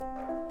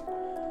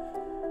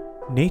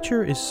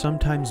Nature is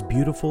sometimes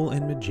beautiful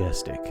and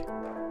majestic,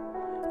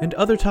 and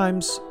other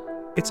times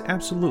it's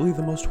absolutely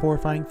the most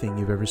horrifying thing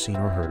you've ever seen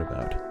or heard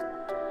about.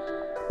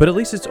 But at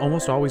least it's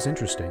almost always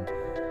interesting.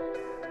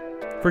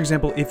 For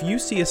example, if you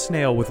see a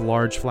snail with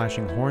large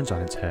flashing horns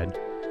on its head,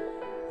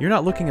 you're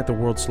not looking at the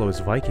world's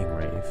slowest Viking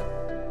rave.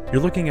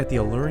 You're looking at the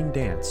alluring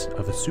dance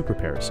of a super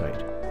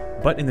parasite.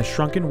 But in the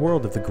shrunken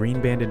world of the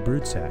green-banded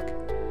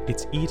broodsack,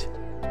 it's eat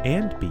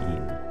and be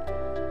eaten,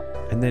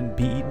 and then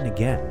be eaten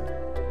again,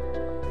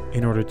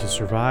 in order to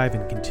survive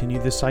and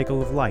continue the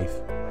cycle of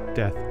life,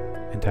 death,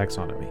 and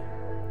taxonomy.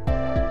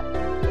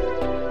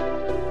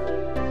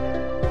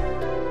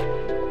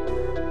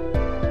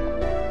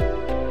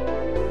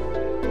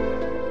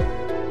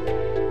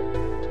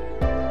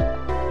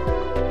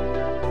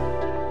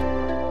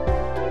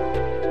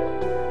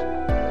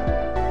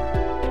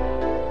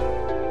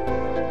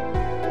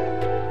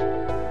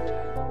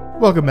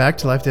 Welcome back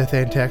to Life, Death,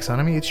 and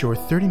Taxonomy. It's your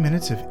 30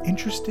 minutes of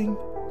interesting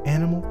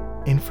animal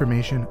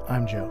information.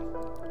 I'm Joe.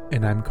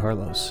 And I'm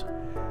Carlos.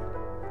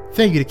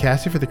 Thank you to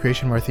Cassie for the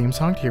creation of our theme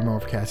song. To hear more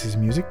of Cassie's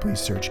music,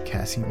 please search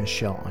Cassie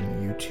Michelle on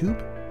YouTube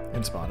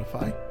and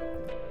Spotify.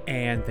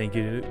 And thank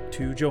you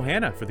to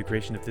Johanna for the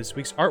creation of this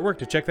week's artwork.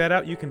 To check that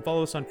out, you can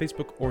follow us on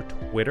Facebook or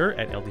Twitter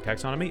at LD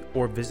Taxonomy,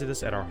 or visit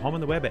us at our home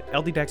on the web at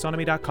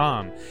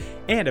ldtaxonomy.com.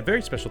 And a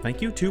very special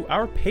thank you to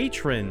our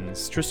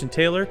patrons, Tristan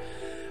Taylor,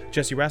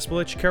 Jesse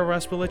Raspulich, Carol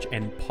Raspulich,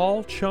 and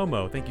Paul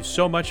Chomo. Thank you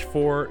so much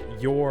for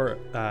your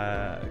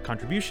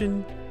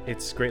contribution.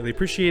 It's greatly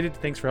appreciated.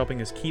 Thanks for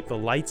helping us keep the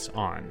lights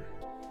on.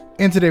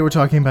 And today we're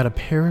talking about a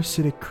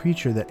parasitic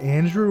creature that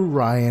Andrew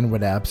Ryan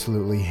would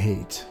absolutely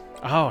hate.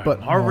 Oh,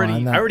 but I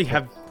already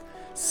have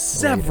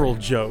several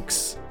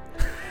jokes.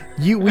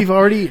 We've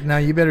already, now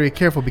you better be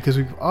careful because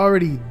we've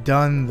already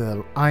done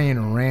the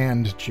Ayn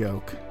Rand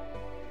joke.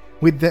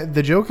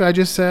 The joke I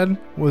just said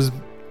was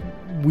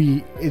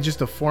it's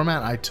just a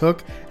format I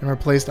took and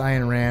replaced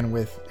Ayn Rand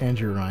with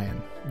Andrew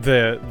Ryan.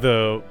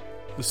 The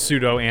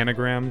pseudo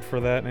anagram for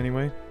that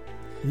anyway.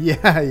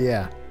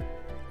 Yeah.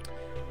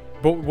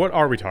 But what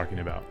are we talking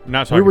about?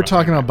 We were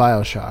talking about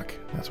BioShock.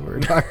 That's what we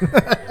were talking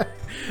about.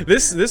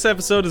 This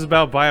episode is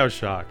about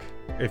BioShock.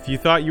 If you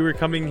thought you were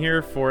coming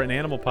here for an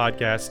animal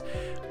podcast,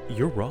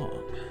 you're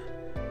wrong.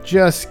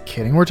 Just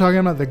kidding. We're talking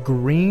about the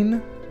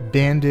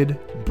green-banded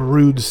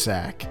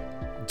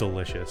broodsack.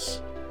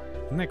 Delicious.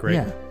 Isn't that great?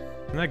 Yeah.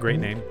 Isn't that a great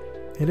name?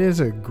 It is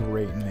a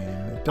great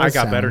name. I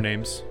got better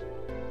names.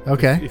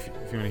 Okay. If you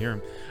want to hear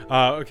them.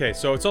 Okay,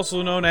 so it's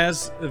also known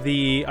as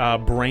the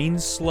brain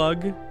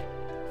slug.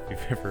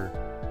 If you've ever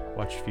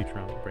watched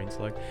Futurama, brain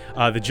slug.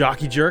 The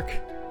jockey jerk.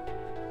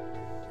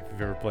 If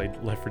you've ever played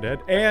Left 4 Dead.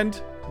 And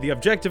the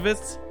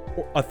objectivist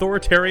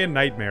authoritarian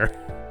nightmare.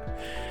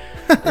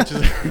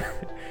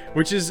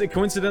 which is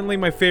coincidentally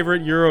my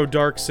favorite Euro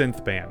dark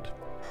synth band.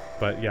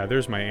 But yeah,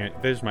 there's my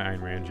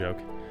Ayn Rand joke.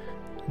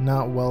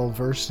 Not well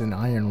versed in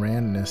Ayn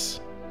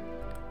Randness.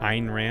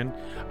 Ayn Rand?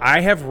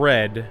 I have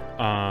read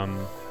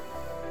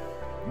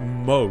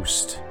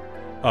most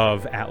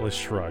of Atlas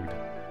Shrugged,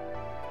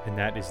 and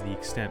that is the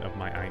extent of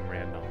my Ayn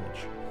Rand knowledge.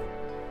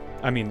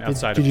 I mean,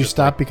 outside Did you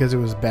stop because it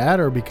was bad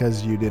or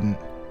because you didn't?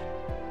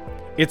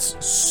 It's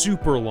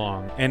super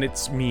long, and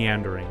it's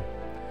meandering.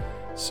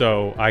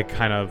 So I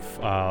kind of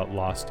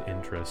lost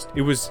interest.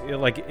 It was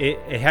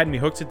it had me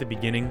hooked at the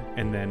beginning,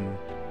 and then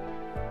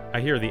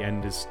I hear the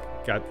end is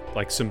got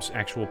like some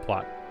actual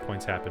plot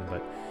points happen,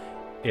 but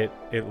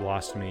it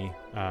lost me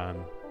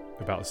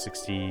about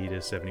 60 to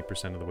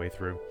 70% of the way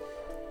through.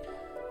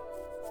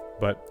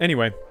 But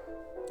anyway,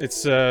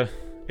 it's an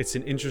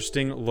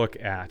interesting look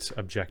at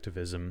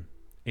objectivism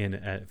in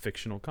a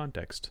fictional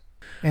context.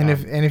 And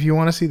if you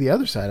want to see the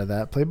other side of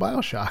that, play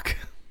BioShock.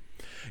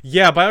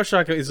 Yeah,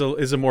 BioShock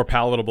is a more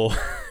palatable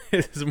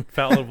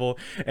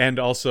and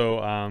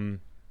also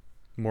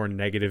more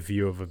negative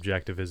view of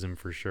objectivism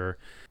for sure.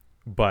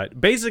 But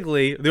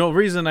basically, the only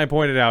reason I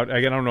pointed out, I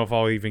don't know if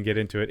I'll even get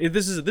into it.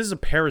 This is a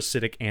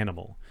parasitic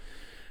animal,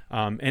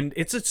 and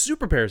it's a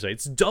super parasite.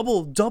 It's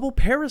double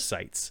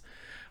parasites.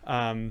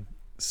 From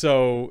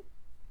the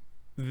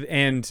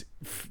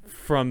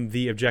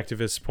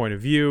objectivist point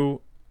of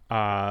view,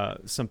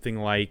 something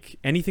like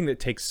anything that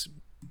takes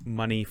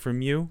money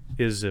from you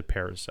is a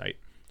parasite.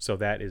 So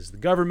that is the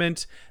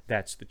government,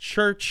 that's the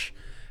church,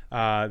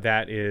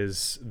 that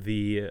is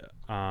the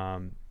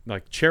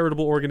like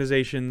charitable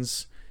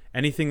organizations.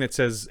 Anything that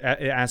says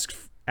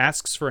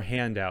asks for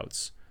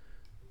handouts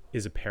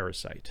is a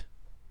parasite.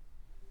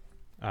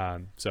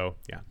 So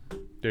yeah,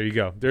 there you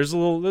go. There's a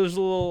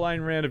little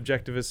Ayn Rand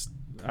objectivist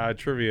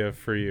trivia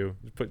for you.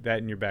 Put that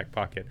in your back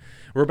pocket.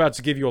 We're about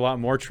to give you a lot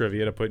more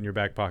trivia to put in your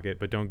back pocket,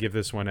 but don't give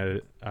this one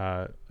at a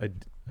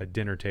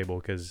dinner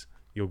table because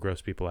you'll gross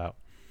people out.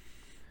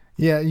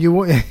 Yeah,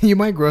 you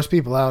might gross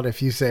people out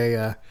if you say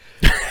a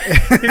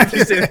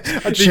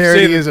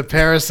charity is a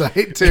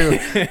parasite too.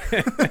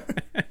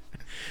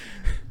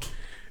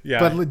 Yeah.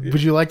 But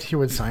would you like to hear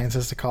what science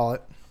has to call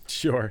it?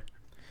 Sure.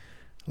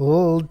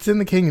 Well, it's in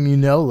the kingdom you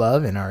know,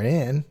 love, and are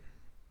in.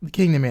 The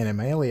kingdom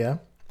Animalia.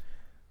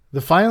 The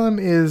phylum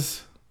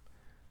is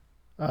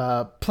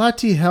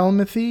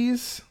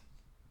Platyhelminthes.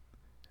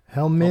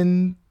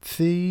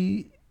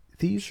 Helminthes.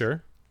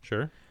 Sure.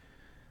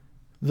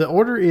 The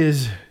order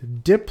is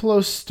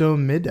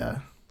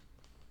Diplostomida.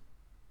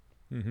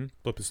 Mm-hmm.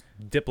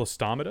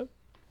 Diplostomata?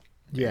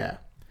 Yeah.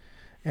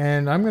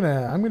 And I'm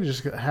gonna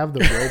just have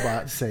the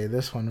robot say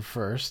this one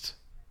first.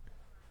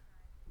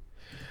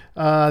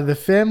 The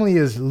family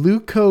is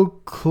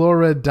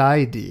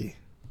Leucochlorididae.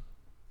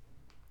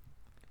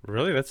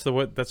 Really? That's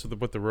what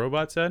the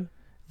robot said?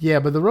 Yeah,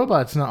 but the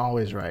robot's not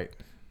always right.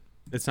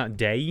 It's not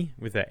day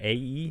with a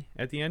AE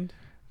at the end?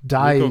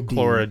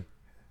 Didae.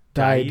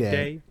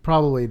 Didae?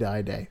 Probably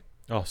Didae.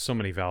 Oh, so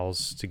many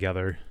vowels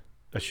together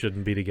that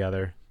shouldn't be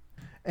together.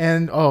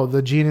 And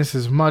the genus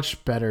is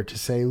much better to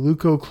say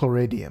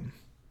Leucochloridium.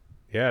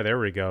 Yeah, there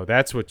we go.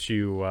 That's what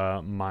you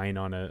mine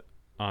on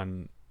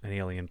an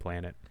alien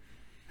planet.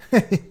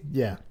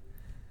 Yeah.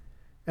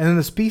 And then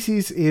the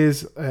species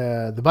is,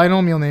 the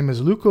binomial name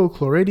is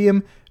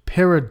Leucochloridium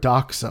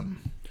paradoxum.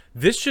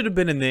 This should have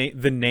been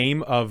the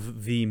name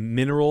of the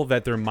mineral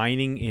that they're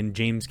mining in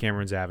James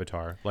Cameron's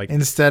Avatar. Like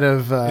instead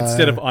of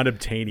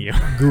unobtainium.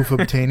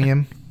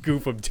 Goofobtainium.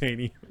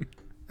 Goofobtainium.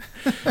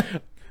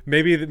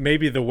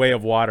 Maybe the Way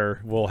of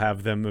Water will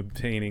have them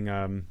obtaining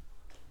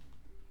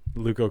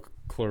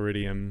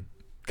leucochloridium,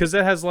 because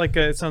that has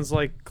it sounds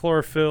like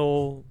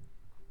chlorophyll,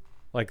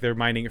 like they're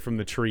mining it from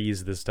the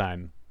trees this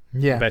time.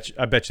 Yeah,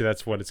 I bet you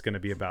that's what it's going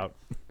to be about.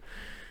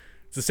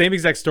 It's the same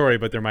exact story,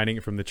 but they're mining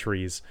it from the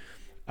trees.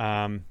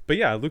 But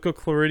yeah,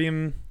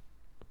 Leucochloridium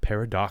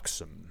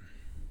paradoxum.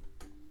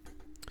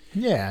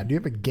 Yeah, do you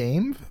have a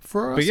game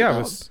for us? But yeah,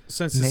 about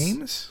since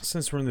names?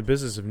 Since we're in the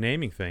business of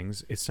naming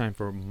things, it's time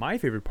for my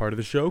favorite part of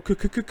the show,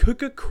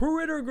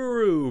 Critter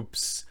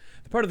Groups.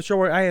 The part of the show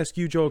where I ask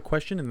you, Joe, a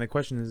question, and the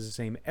question is the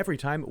same every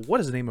time.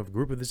 What is the name of a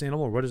group of this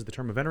animal, or what is the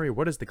term of entry, or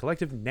what is the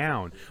collective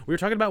noun? We were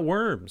talking about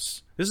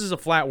worms. This is a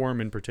flatworm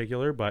in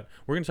particular, but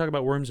we're going to talk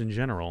about worms in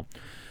general.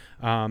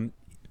 And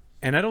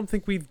I don't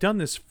think we've done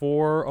this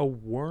for a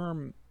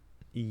worm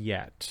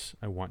yet,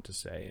 I want to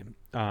say.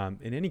 In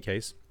any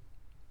case,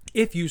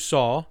 if you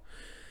saw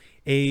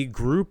a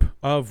group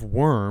of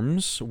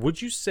worms,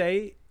 would you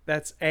say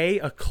that's A,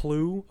 a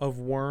clue of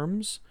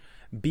worms,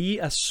 B,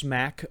 a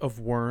smack of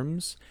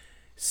worms,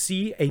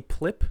 C, a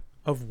plip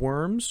of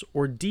worms,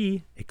 or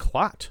D, a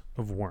clot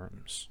of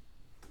worms?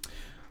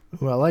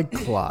 Well, I like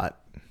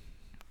clot.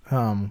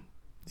 You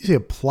say a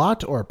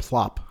plot or a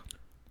plop?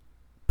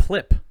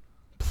 Plip.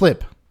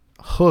 Plip.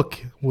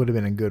 Hook would have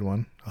been a good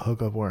one. A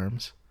hook of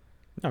worms.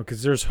 No,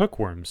 because there's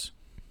hookworms.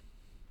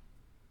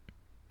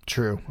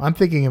 True. I'm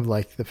thinking of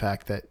the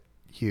fact that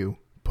you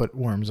put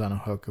worms on a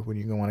hook when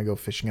you want to go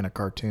fishing in a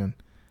cartoon.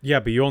 Yeah,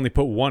 but you only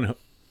put one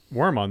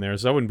worm on there,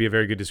 so that wouldn't be a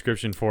very good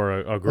description for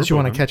a group. Unless you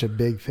want to catch a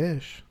big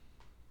fish.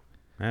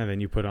 And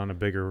then you put on a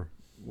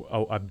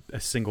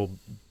single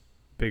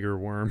bigger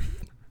worm.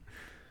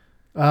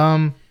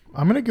 I'm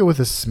gonna go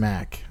with a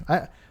smack.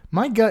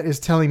 My gut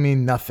is telling me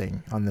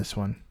nothing on this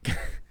one.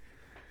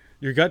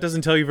 Your gut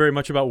doesn't tell you very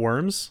much about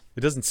worms?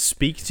 It doesn't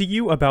speak to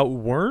you about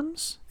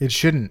worms? It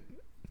shouldn't.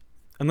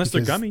 Unless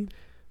they're gummy.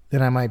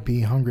 Then I might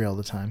be hungry all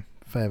the time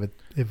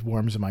if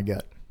worms in my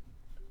gut.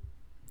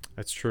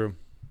 That's true,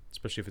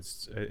 especially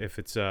if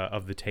it's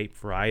of the tape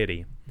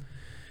variety.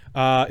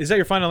 Is that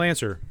your final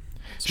answer?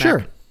 Smack?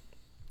 Sure.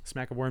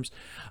 Smack of worms.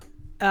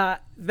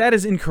 That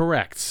is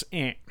incorrect.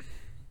 The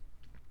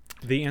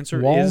answer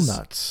is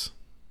walnuts.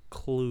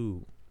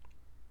 Clue.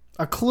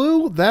 A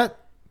clue? That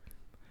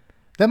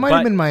might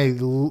have been my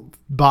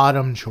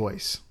bottom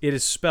choice. It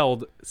is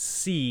spelled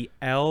CLEW.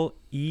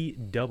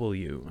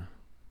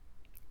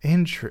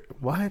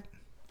 What?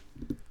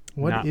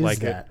 What is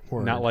that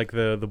word? Not like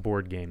the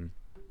board game.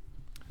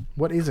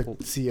 What is a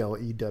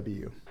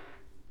CLEW?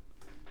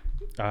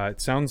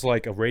 It sounds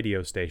like a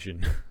radio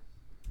station.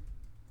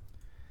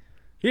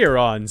 Here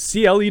on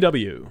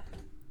CLEW,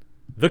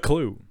 The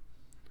Clue.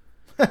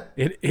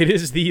 It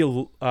is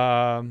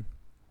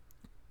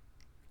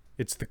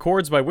it's the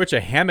cords by which a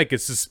hammock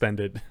is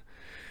suspended.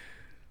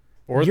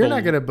 Or you're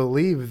not going to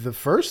believe the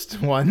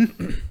first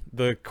one.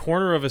 The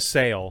corner of a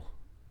sail.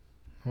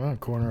 Well,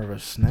 corner of a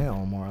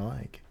snail, more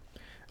like.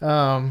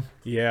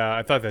 Yeah,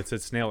 I thought that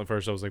said snail at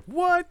first. I was like,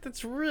 what?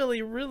 That's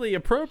really, really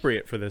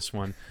appropriate for this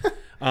one.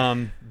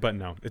 But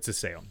no, it's a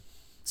sail.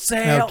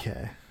 Sail.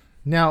 Okay.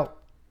 Now,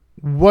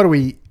 what do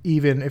we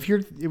even? If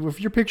you're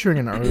picturing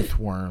an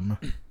earthworm,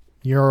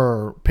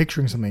 you're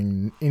picturing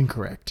something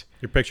incorrect.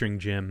 You're picturing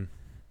Jim.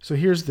 So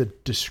here's the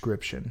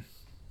description.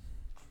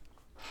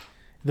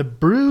 The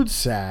brood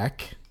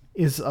sac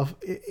is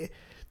it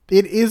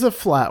is a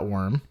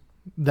flatworm.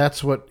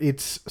 That's what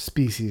its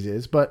species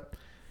is. But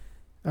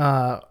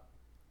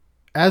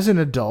as an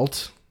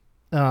adult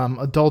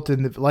in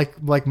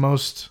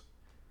the,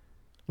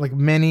 like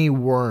many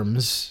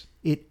worms,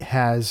 it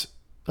has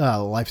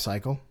a life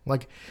cycle.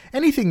 Like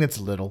anything that's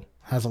little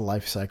has a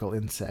life cycle.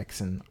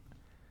 Insects and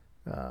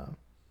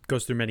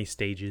goes through many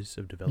stages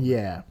of development.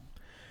 Yeah.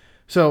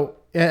 So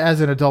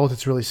as an adult,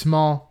 it's really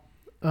small.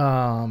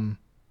 Adults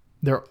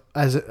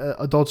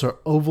are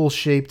oval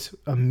shaped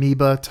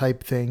amoeba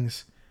type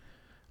things.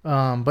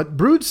 But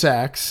brood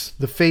sacs,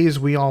 the phase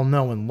we all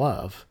know and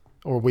love,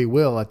 or we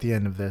will at the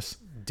end of this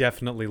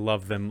Definitely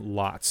love them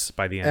lots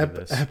by the end of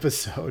this.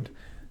 episode,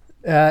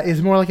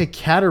 is more like a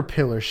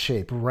caterpillar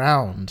shape,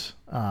 round,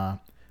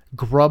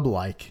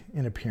 grub-like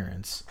in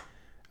appearance,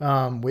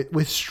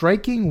 with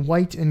striking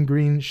white and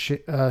green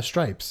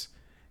stripes,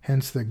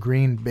 hence the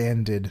green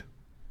banded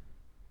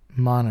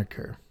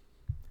moniker.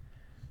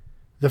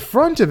 The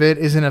front of it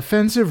is an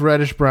offensive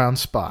reddish-brown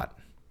spot.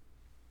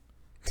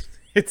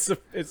 It's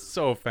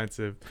so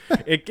offensive.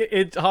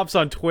 It hops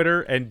on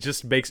Twitter and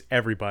just makes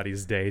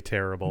everybody's day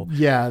terrible.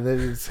 Yeah,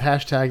 it's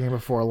hashtagging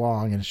before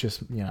long, and it's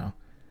just,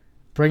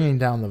 bringing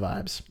down the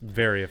vibes.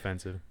 Very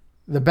offensive.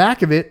 The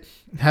back of it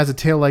has a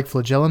tail-like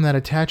flagellum that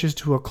attaches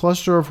to a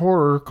cluster of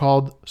horror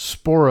called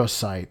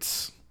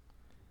sporocytes,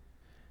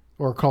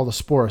 or called a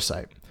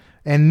sporocyte.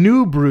 And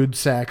new brood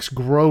sacs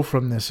grow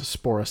from this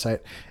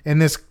sporocyte,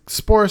 and this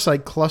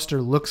sporocyte cluster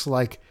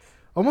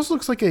almost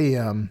looks like a,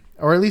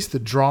 or at least the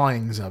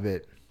drawings of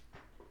it,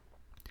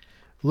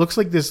 looks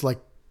like this like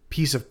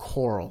piece of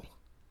coral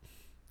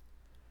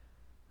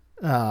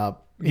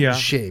in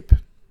shape.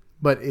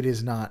 But it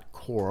is not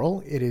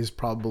coral. It is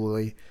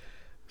probably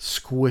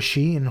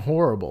squishy and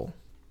horrible.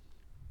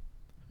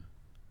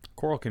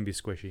 Coral can be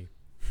squishy.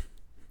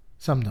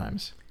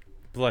 Sometimes.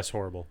 Less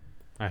horrible,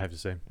 I have to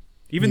say.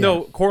 Even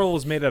though coral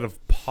is made out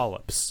of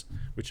polyps,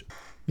 which...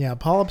 Yeah,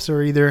 polyps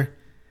are either...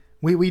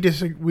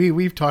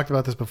 We've talked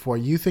about this before.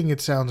 You think it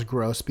sounds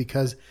gross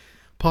because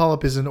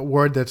polyp is a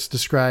word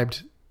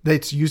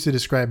that's used to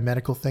describe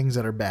medical things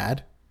that are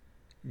bad.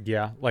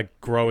 Yeah, like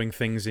growing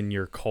things in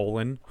your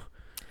colon.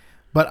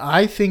 But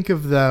I think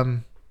of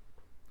them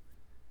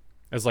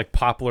as like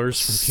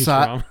poplars from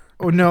Futurama.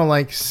 Oh no,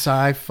 like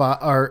sci-fi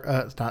or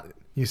it's not.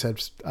 You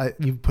said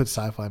you put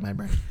sci-fi in my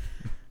brain.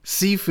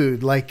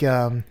 Seafood, like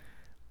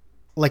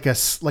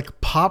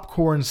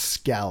popcorn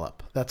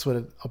scallop. That's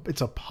what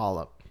it's a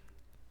polyp.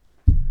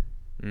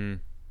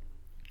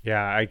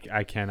 Yeah,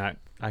 I cannot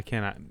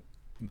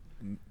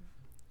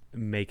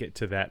make it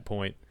to that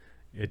point.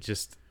 It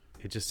just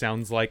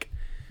sounds like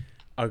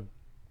a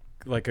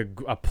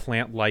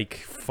plant-like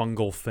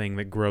fungal thing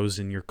that grows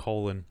in your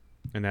colon,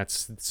 and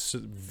that's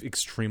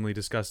extremely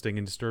disgusting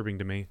and disturbing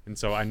to me. And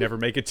so I never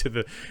make it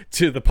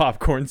to the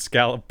popcorn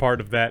scallop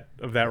part of that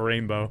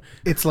rainbow.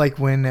 It's like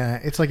when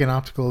it's like an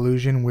optical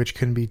illusion, which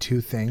can be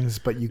two things,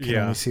 but you can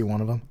only see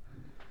one of them.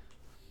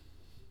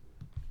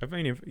 I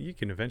mean, you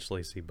can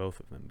eventually see both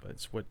of them, but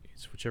it's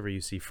whichever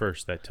you see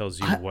first that tells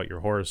you what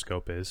your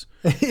horoscope is.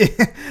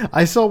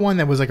 I saw one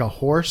that was like a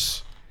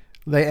horse,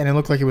 and it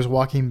looked like it was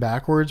walking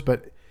backwards,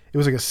 but it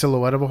was like a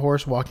silhouette of a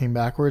horse walking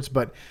backwards.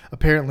 But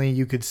apparently,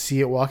 you could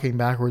see it walking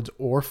backwards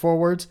or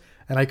forwards,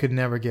 and I could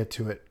never get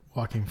to it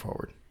walking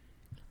forward.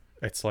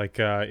 It's like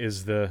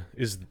is it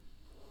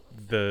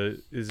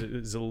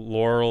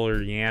Laurel or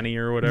Yanny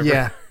or whatever?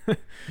 Yeah,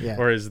 yeah.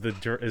 Or is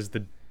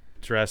the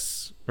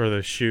dress or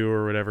the shoe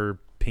or whatever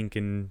pink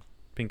and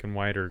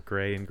white or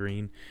gray and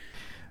green?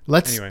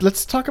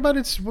 Let's talk about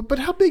it. But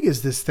how big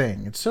is this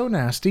thing? It's so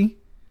nasty.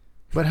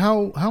 But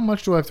how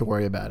much do I have to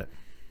worry about it?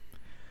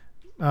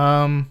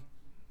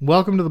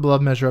 Welcome to the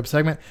Blood Measure Up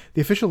segment,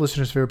 the official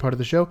listener's favorite part of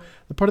the show.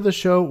 The part of the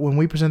show when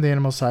we present the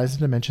animal size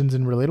and dimensions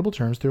in relatable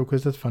terms through a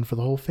quiz that's fun for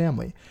the whole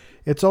family.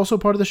 It's also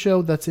part of the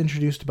show that's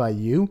introduced by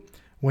you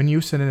when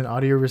you send in an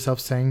audio of yourself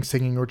saying,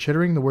 singing, or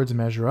chittering the words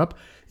measure up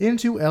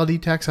into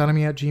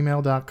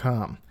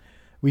ldtaxonomy@gmail.com.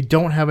 We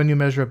don't have a new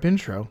Measure Up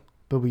intro,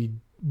 but we're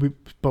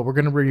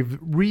going to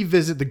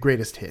revisit the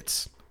greatest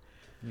hits.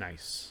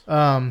 Nice.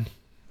 And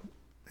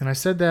I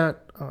said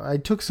that I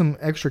took some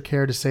extra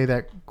care to say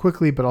that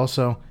quickly, but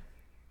also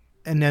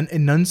and then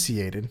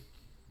enunciated,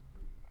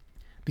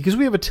 because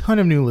we have a ton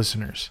of new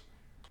listeners.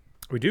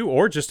 We do,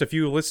 or just a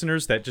few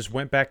listeners that just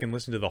went back and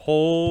listened to the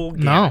whole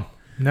gamut.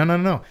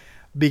 No.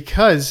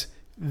 Because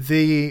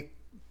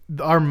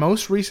our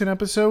most recent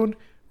episode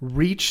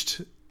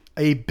reached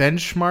a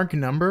benchmark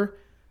number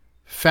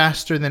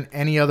faster than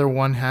any other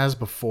one has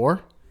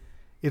before.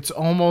 It's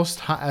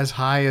almost as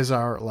high as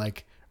our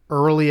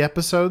early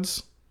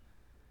episodes,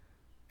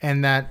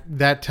 and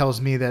that tells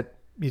me that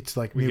it's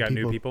like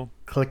new people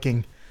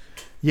clicking.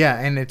 Yeah,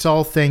 and it's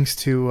all thanks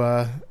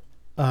to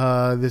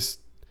this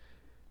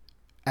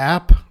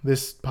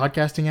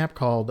podcasting app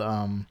called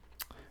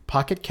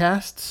Pocket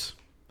Casts,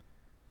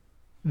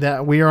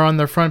 that we are on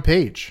their front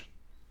page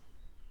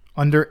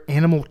under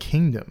Animal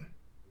Kingdom.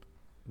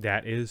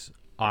 That is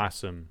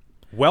awesome.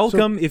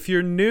 Welcome if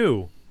you're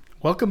new.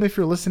 Welcome if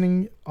you're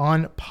listening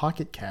on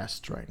Pocket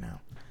Casts right now.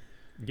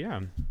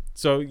 Yeah.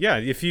 So yeah,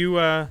 if you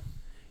want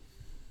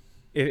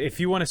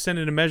to send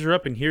in a measure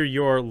up and hear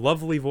your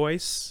lovely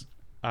voice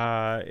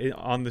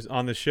on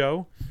the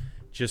show,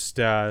 just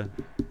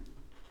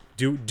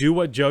do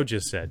what Joe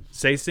just said.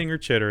 Say, sing, or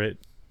chitter it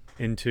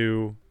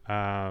into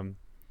your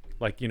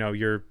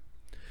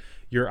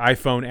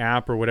iPhone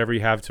app or whatever you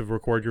have to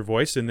record your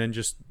voice, and then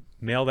just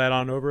mail that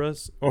on over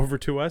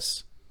to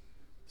us,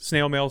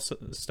 snail mail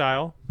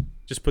style.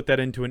 Just put that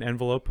into an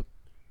envelope.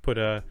 Put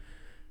a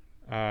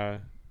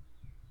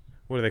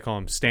what do they call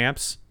them?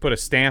 Stamps. Put a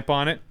stamp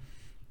on it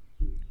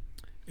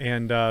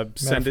and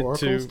send it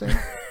to. Stamp?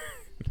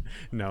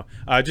 No,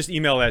 just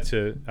email that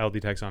to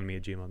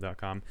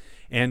ldtaxonomy@gmail.com,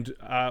 and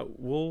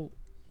we'll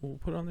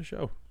put it on the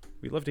show.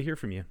 We'd love to hear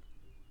from you.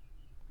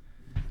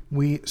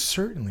 We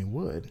certainly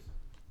would.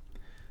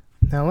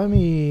 Now let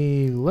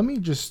me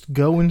just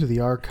go into the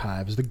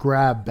archives, the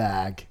grab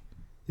bag,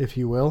 if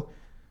you will,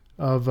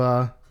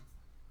 of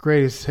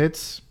greatest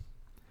hits.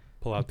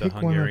 Pull out the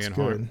Hungarian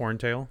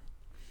horntail.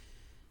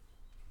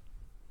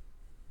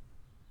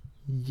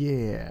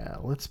 Yeah,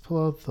 let's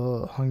pull out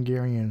the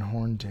Hungarian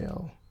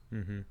horntail.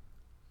 Mm-hmm.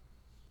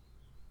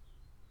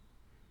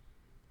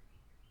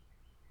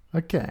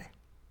 Okay.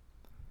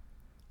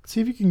 Let's see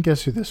if you can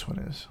guess who this one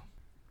is.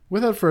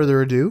 Without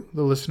further ado,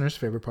 the listener's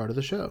favorite part of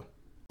the show.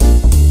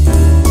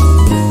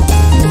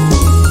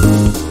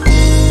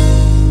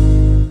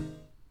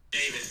 David.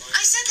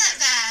 I said that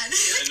bad.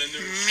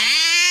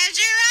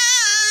 Measure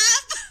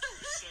up.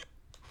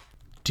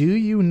 Do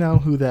you know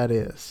who that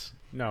is?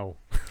 No.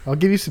 I'll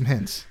give you some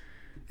hints.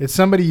 It's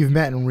somebody you've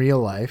met in real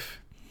life.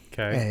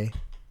 Okay. A.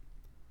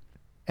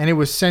 And it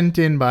was sent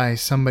in by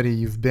somebody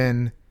you've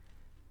been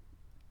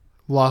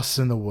lost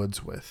in the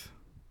woods with.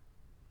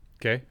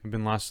 Okay. I've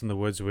been lost in the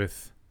woods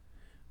with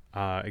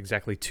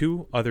exactly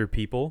 2 other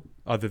people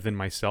other than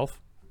myself.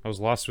 I was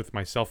lost with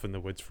myself in the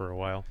woods for a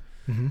while.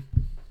 Mm-hmm.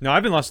 No,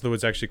 I've been lost in the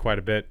woods actually quite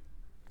a bit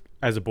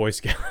as a Boy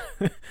Scout.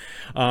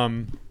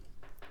 But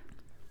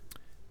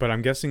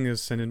I'm guessing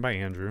it's sent in by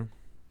Andrew.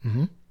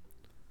 Mm-hmm.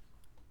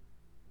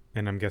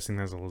 And I'm guessing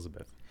that's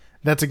Elizabeth.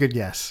 That's a good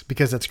guess,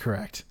 because that's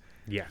correct.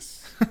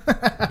 Yes.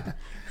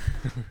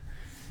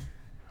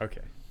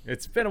 Okay.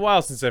 It's been a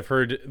while since I've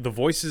heard the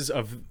voices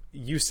of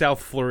you South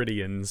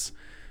Floridians.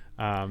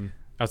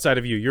 Outside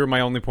of you, you're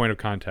my only point of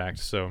contact.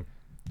 So,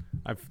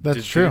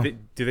 That's true.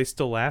 Do they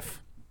still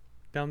laugh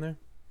down there?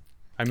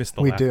 I miss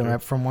the We laughter. do.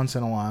 From once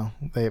in a while,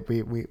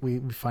 we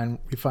find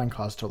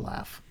cause to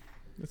laugh.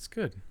 That's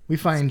good. We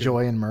find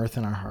joy and mirth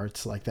in our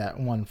hearts, like that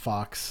one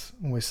fox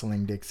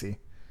whistling Dixie.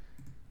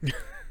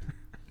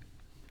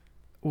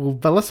 Well,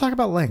 but let's talk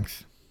about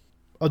length.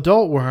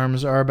 Adult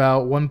worms are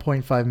about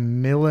 1.5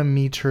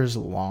 millimeters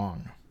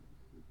long.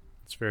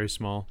 It's very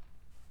small.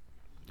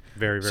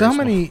 Very, very So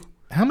small.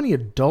 how many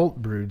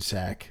adult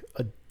broodsack,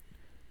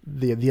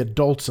 the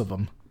adults of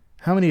them,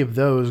 how many of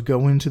those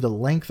go into the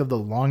length of the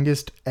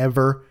longest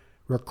ever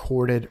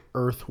recorded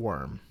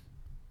earthworm?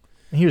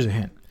 And here's a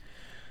hint.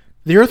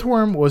 The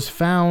earthworm was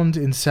found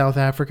in South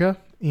Africa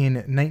in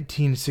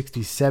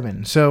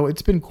 1967. So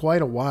it's been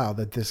quite a while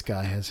that this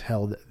guy has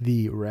held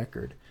the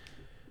record.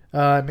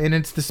 And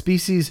it's the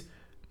species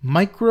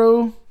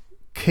Microcatus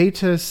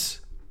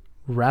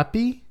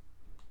rapi.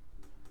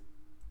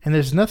 And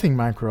there's nothing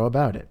micro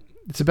about it.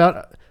 It's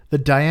about the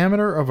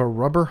diameter of a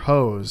rubber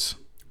hose.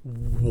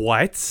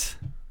 What?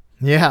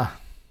 Yeah.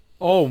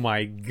 Oh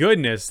my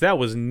goodness, that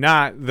was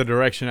not the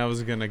direction I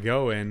was gonna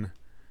go in.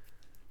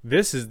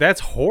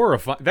 That's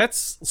horrifying.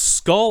 That's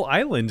Skull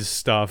Island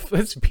stuff.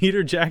 That's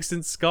Peter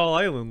Jackson's Skull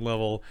Island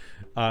level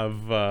of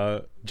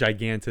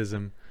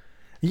gigantism.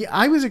 Yeah,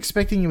 I was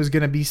expecting it was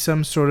going to be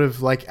some sort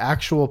of like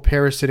actual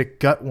parasitic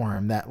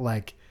gutworm that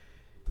like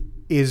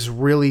is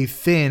really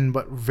thin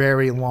but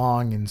very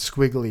long and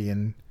squiggly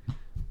and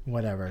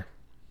whatever.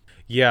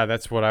 Yeah,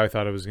 that's what I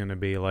thought it was gonna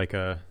be, like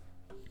a.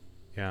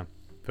 Yeah,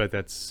 but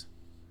that's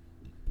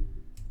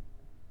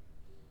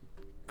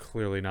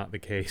clearly not the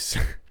case.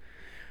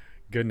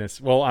 Goodness.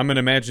 Well, I'm gonna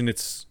imagine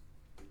it's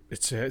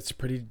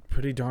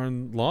pretty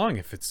darn long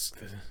if it's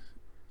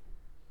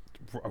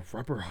a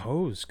rubber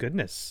hose.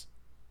 Goodness.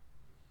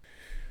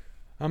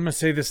 I'm gonna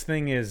say this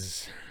thing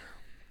is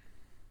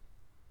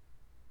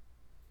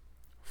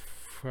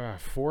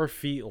 4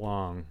 feet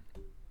long.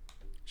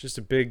 Just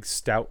a big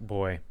stout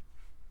boy,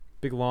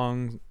 big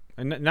long,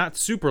 and not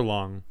super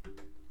long,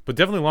 but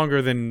definitely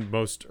longer than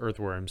most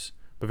earthworms.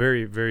 But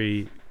very,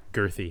 very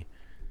girthy.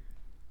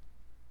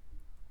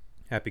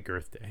 Happy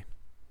Girth Day.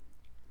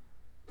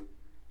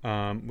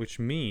 Which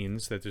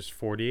means that there's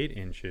 48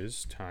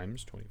 inches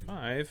times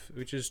 25,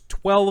 which is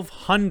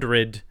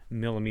 1,200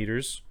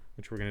 millimeters,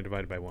 which we're going to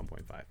divide by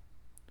 1.5.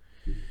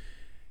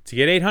 To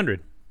get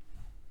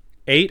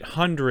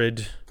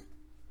 800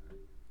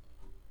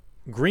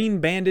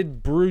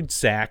 green-banded brood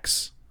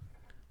sacks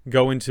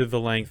go into the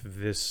length of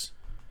this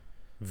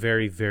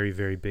very, very,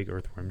 very big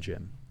earthworm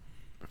gem.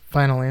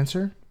 Final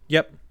answer?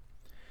 Yep.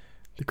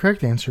 The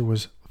correct answer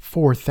was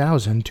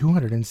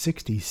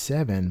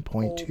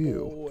 4,267.2.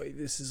 Oh boy,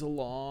 this is a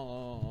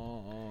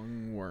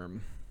long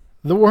worm.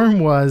 The worm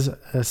was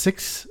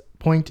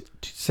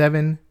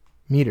 6.7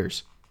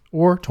 meters,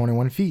 or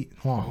 21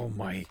 feet long. Oh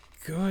my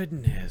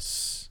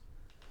goodness.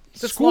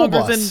 That's School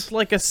longer bus. than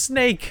like a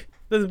snake.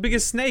 The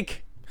biggest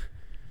snake.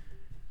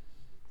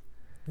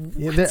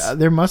 Yeah,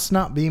 there must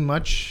not be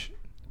much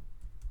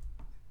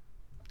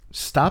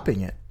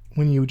stopping it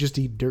when you just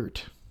eat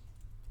dirt.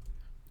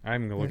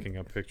 I'm looking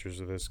up pictures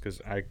of this because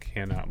I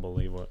cannot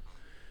believe what.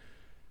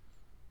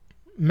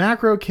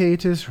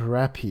 Macrocatus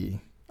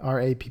rapi,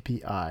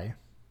 R-A-P-P-I.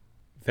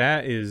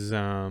 That is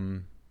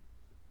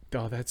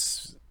Oh,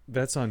 that's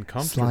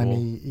uncomfortable.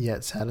 Slimy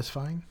yet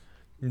satisfying.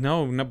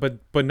 No,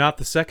 but not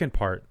the second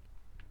part.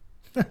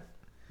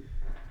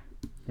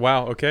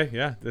 Wow. Okay.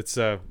 Yeah. It's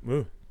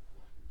ooh.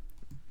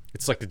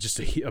 It's like just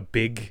a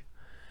big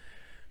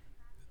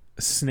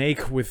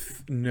snake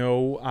with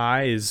no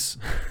eyes.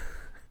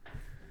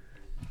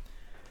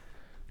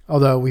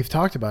 Although we've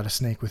talked about a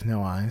snake with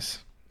no eyes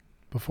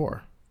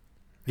before.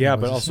 Yeah, It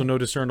was but a also snake. no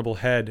discernible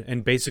head,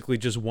 and basically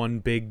just one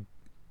big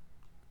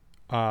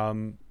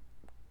colon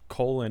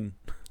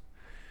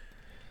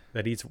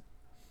that eats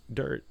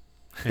dirt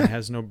and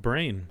has no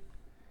brain.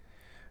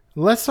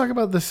 Let's talk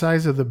about the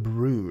size of the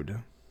brood.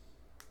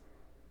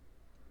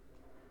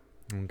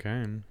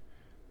 Okay.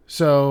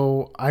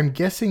 So I'm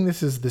guessing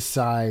this is the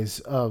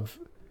size of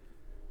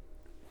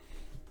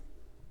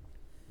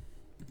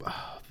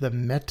the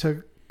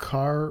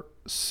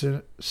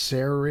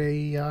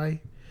Metacarcerae,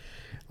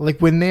 like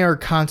when they are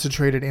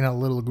concentrated in a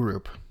little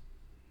group,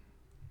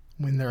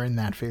 when they're in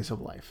that phase of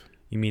life.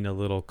 You mean a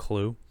little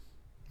clue?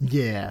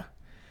 Yeah.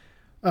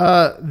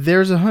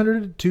 There's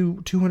 100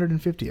 to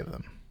 250 of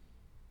them.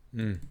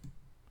 Mm.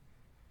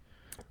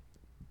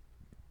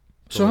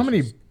 So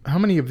Delicious. how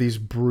many of these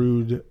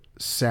brood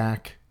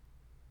sac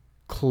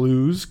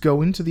clues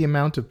go into the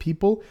amount of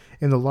people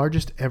in the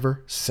largest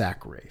ever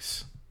sac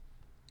race?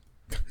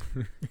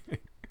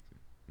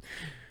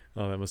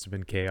 Oh, that must have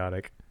been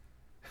chaotic.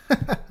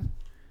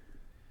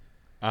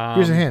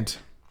 Here's a hint.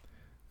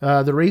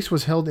 The race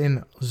was held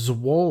in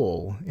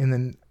Zwolle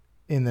in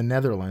the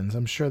Netherlands.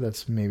 I'm sure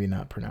that's maybe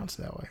not pronounced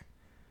that way.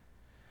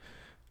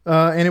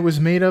 And it was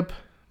made up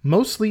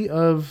mostly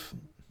of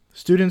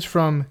students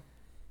from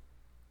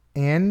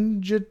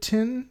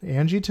Angeton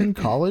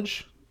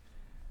College.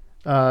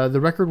 The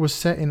record was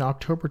set in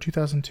October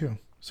 2002.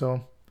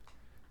 So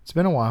it's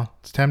been a while.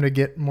 It's time to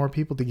get more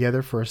people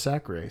together for a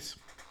sac race.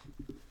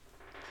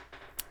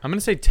 I'm going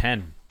to say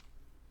 10.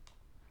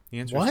 The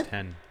answer What? is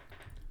 10.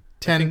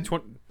 10.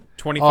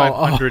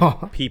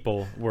 2,500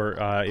 people were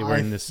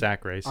in this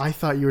sack race. I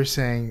thought you were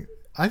saying,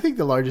 I think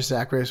the largest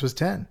sack race was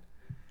 10.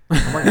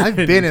 I'm like, I've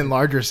been in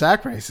larger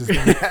sack races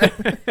than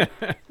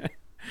that.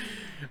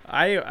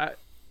 I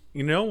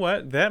you know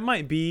what? That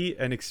might be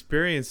an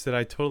experience that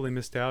I totally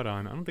missed out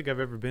on. I don't think I've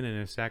ever been in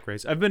a sack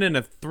race. I've been in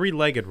a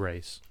 3-legged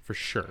race for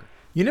sure.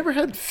 You never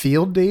had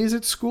field days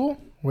at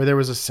school where there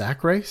was a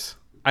sack race?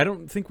 I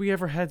don't think we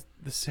ever had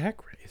the sack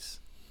race.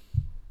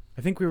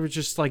 I think we were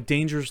just like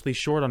dangerously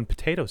short on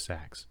potato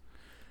sacks.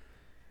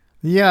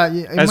 Yeah.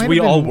 As we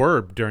all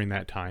were during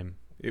that time.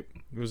 It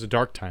was a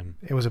dark time.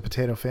 It was a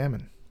potato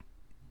famine.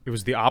 It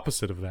was the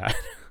opposite of that.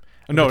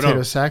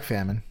 Potato sack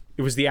famine.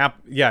 It was it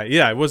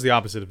was the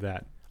opposite of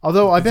that.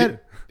 Although I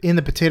bet in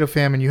the potato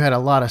famine you had a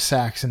lot of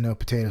sacks and no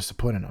potatoes to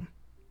put in them.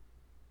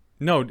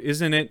 No,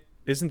 isn't the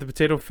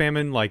potato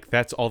famine like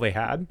that's all they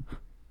had?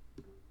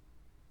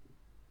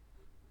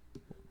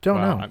 Don't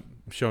Wow, know. I'm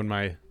showing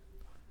my...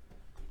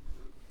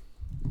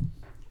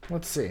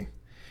 Let's see.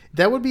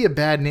 That would be a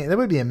bad name. That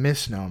would be a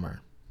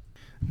misnomer.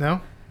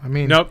 No? I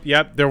mean... Nope,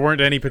 yep, there weren't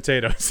any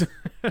potatoes.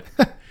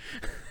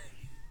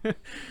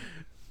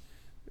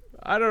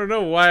 I don't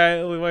know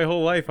why my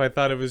whole life I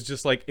thought it was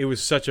just like it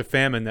was such a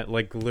famine that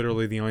like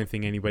literally the only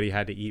thing anybody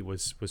had to eat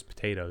was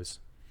potatoes.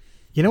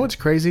 You know what's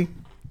crazy?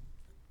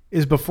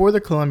 Is before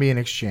the Columbian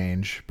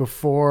Exchange,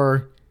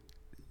 before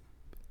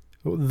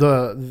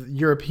the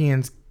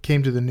Europeans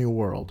came to the New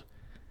World,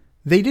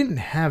 they didn't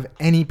have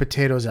any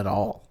potatoes at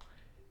all.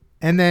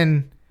 And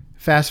then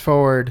fast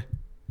forward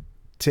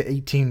to the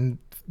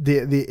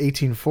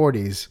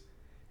 1840s,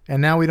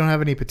 and now we don't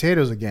have any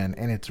potatoes again,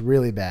 and it's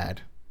really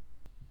bad.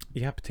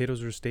 Yeah,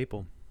 potatoes are a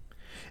staple.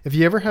 If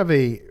you ever have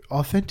a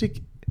authentic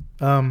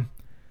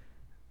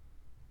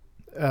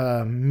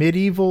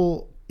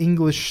medieval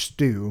English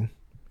stew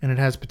and it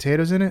has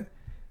potatoes in it,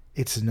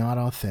 it's not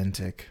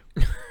authentic.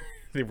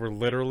 They were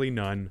literally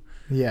none.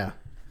 Yeah.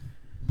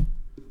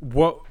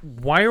 What?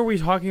 Why are we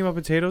talking about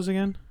potatoes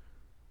again?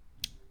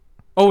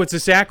 Oh, it's a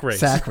sack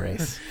race. Sack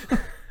race.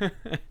 I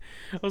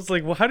was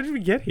like, well, how did we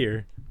get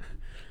here?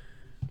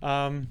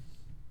 But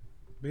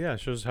yeah, it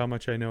shows how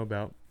much I know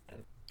about.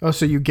 Oh,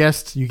 so you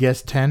guessed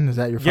 10? Is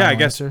that your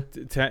final answer?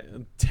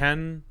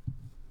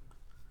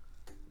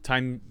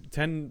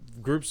 10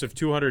 groups of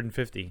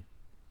 250,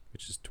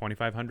 which is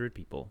 2,500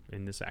 people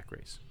in the sack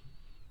race.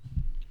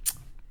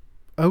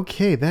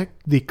 Okay,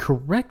 the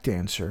correct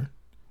answer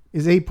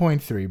is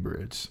 8.3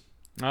 broods.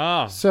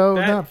 Ah, So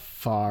not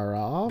far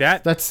off.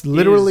 That's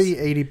literally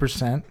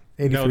 80%.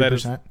 83%. No, that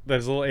is a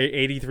little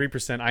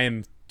 83%.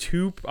 I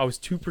was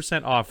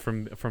 2% off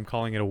from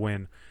calling it a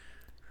win.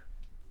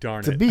 Darn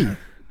It's it. a B.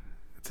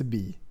 It's a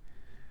B.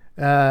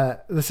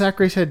 The sack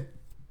race had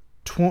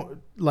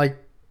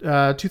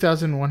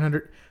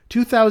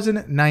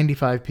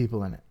 2,095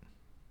 people in it.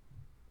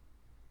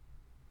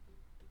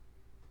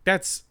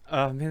 That's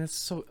that's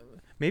so.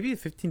 Maybe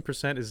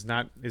 15%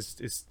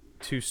 is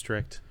too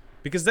strict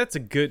because that's a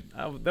good.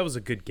 That was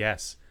a good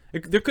guess.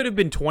 There could have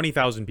been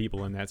 20,000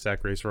 people in that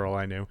sack race for all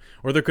I knew,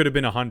 or there could have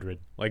been 100.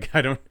 Like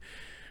I don't.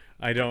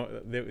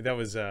 That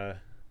was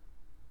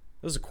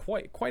There's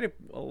quite a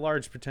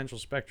large potential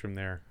spectrum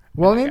there.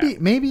 Well,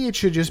 maybe it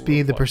should just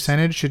be the Roblox.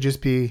 percentage should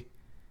just be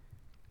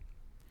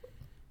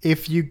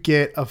if you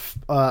get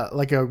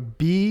like a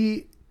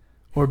B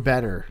or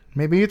better.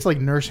 Maybe it's like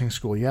nursing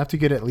school. You have to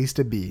get at least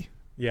a B.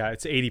 Yeah,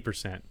 it's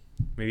 80%.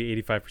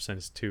 Maybe 85%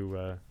 is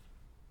too.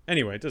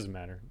 Anyway, it doesn't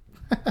matter.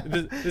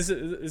 This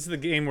is the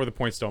game where the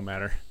points don't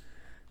matter.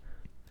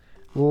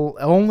 Well,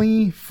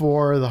 only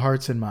for the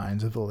hearts and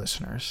minds of the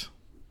listeners.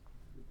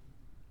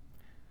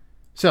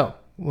 So,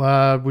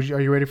 are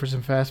you ready for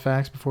some fast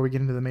facts before we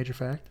get into the major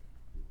fact?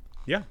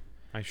 Yeah,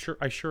 I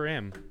sure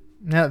am.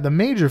 Now, the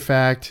major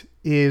fact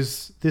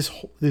is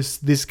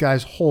this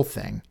guy's whole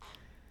thing.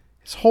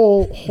 His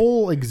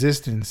whole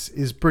existence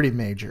is pretty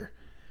major.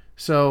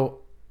 So,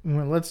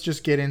 let's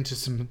just get into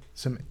some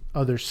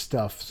other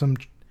stuff, some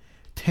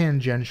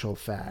tangential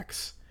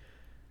facts.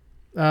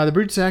 The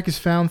brood sac is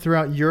found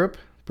throughout Europe,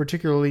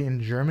 particularly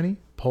in Germany,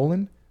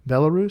 Poland,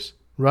 Belarus,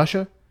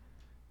 Russia,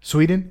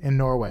 Sweden, and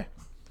Norway.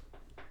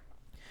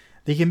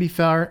 They can be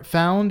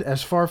found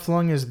as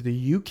far-flung as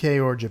the UK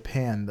or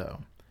Japan, though.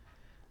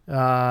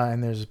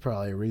 And there's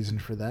probably a reason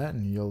for that,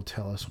 and you'll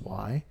tell us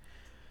why.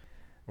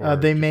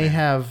 They may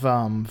have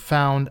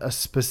found a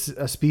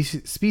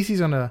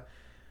species on a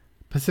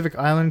Pacific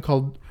island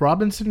called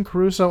Robinson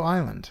Crusoe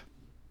Island.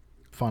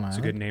 Fun island. It's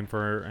a good name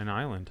for an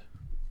island.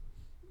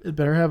 It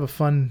better have a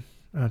fun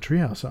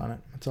treehouse on it.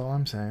 That's all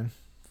I'm saying.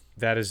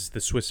 That is the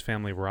Swiss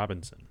Family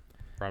Robinson.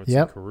 Robinson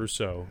Yep.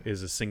 Crusoe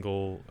is a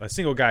single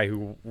guy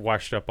who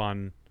washed up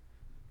on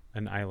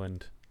an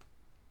island,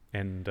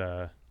 and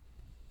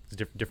it's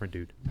a different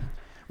dude.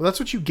 Well, that's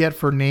what you get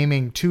for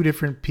naming two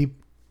different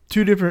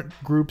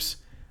groups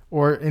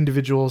or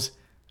individuals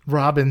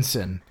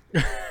Robinson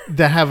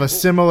that have a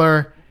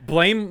similar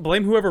Blame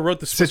whoever wrote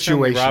the Swiss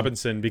Family situation.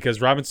 Robinson,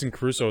 because Robinson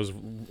Crusoe was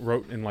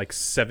wrote in like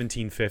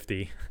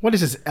 1750. What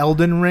is this,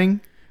 Elden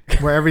Ring,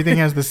 where everything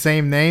has the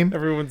same name?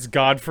 Everyone's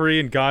Godfrey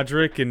and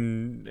Godric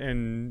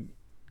and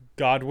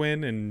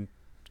Godwin and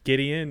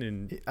Gideon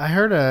and I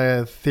heard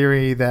a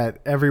theory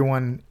that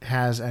everyone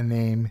has a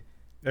name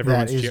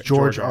that is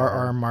George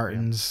R.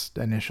 Martin's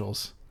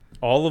initials.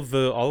 All of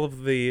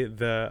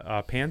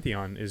the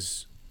pantheon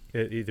is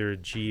either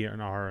G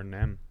and R and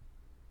M.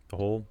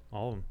 All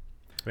of them.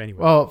 But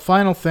anyway. Well,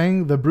 final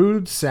thing, the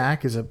brood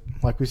sac is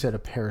like we said, a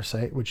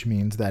parasite, which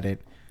means that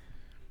it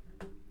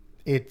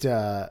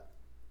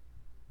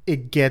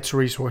gets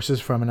resources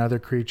from another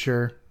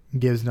creature,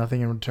 gives nothing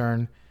in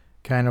return,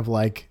 kind of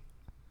like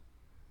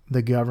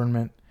the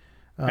government.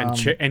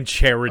 And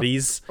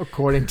charities.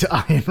 According to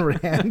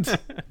Ayn Rand.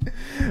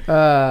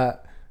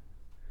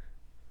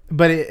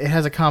 But it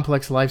has a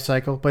complex life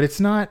cycle, but it's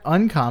not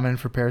uncommon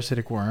for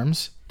parasitic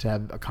worms to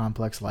have a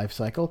complex life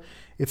cycle.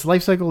 Its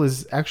life cycle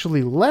is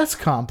actually less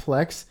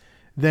complex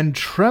than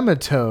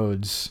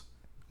trematodes,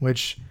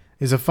 which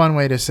is a fun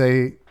way to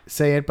say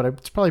it, but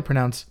it's probably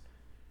pronounced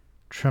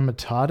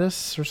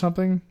Trematodes or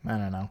something. I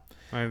don't know.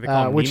 They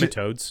call them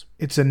nematodes.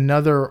 It's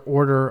another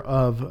order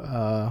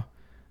of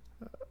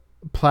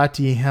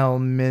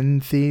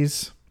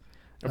Platyhelminthes,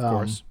 Of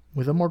course.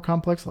 with a more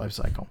complex life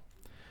cycle.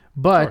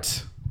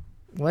 But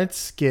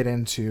let's get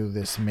into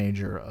this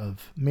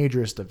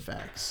majorest of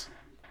facts.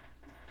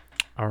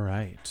 All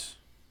right.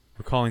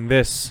 We're calling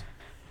this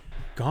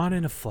Gone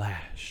in a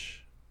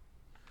Flash.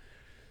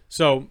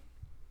 So,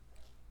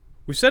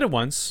 we've said it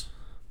once.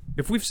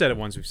 If we've said it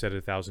once, we've said it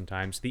 1,000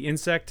 times. The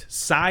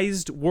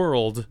insect-sized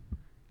world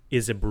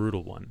is a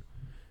brutal one.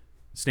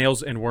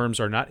 Snails and worms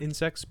are not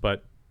insects,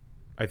 but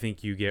I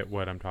think you get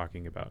what I'm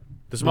talking about.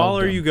 The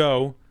smaller you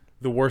go,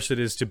 the worse it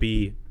is to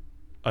be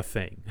a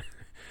thing.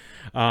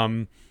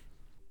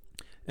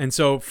 And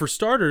so, for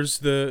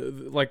starters,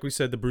 like we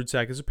said, the brood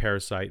sac is a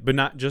parasite, but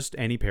not just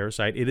any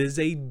parasite. It is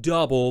a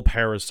double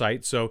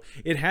parasite, so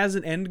it has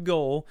an end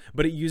goal,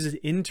 but it uses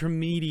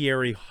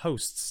intermediary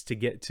hosts to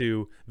get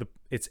to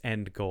its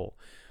end goal.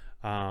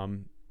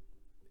 And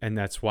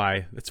that's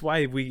why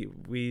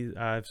we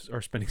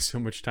are spending so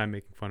much time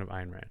making fun of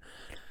Ayn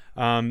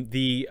Rand.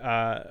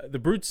 The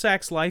brood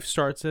sac's life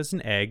starts as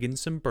an egg and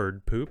some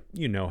bird poop.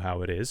 You know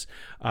how it is.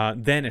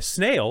 Then a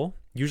snail,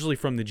 usually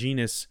from the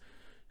genus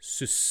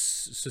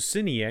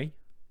Suciniae.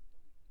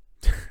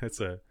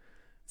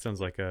 Sounds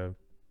like a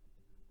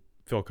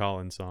Phil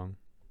Collins song.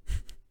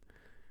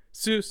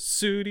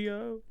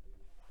 Studio.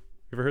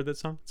 You ever heard that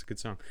song? It's a good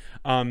song.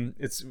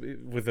 It's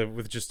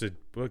with just a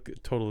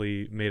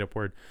totally made up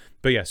word.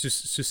 But yeah,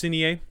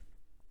 Suciniae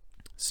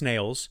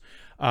snails.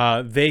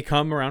 They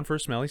come around for a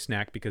smelly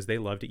snack because they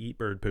love to eat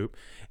bird poop,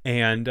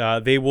 and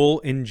they will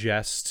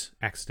ingest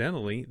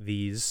accidentally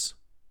these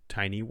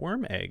tiny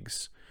worm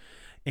eggs.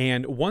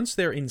 And once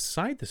they're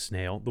inside the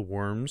snail, the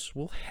worms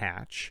will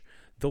hatch,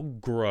 they'll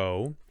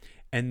grow,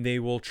 and they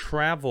will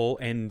travel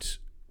and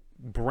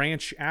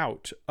branch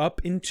out up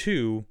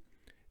into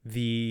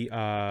the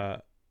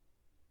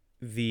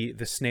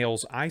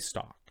snail's eye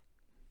stalk.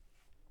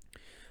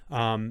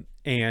 And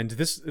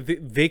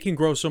they can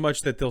grow so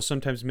much that they'll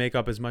sometimes make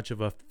up as much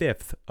of a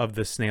fifth of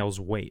the snail's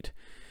weight.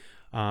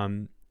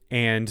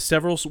 And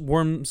several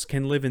worms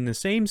can live in the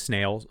same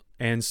snail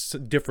and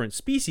different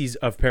species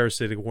of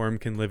parasitic worm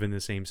can live in the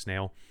same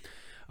snail.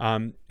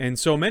 And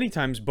so many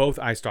times both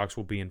eye stalks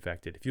will be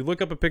infected. If you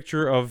look up a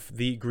picture of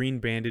the green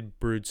banded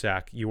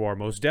broodsac, you are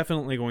most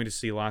definitely going to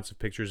see lots of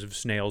pictures of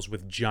snails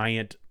with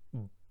giant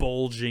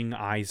bulging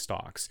eye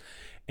stalks.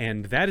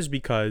 And that is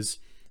because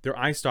their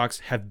eye stalks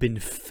have been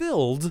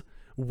filled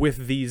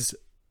with these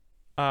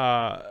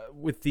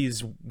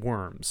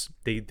worms.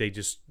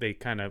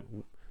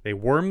 They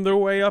worm their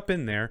way up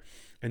in there,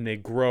 and they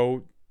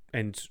grow,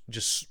 and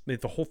just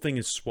the whole thing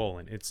is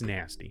swollen. It's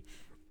nasty.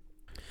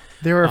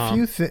 There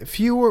are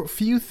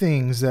few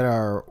things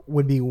that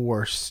would be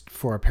worse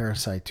for a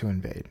parasite to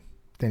invade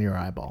than your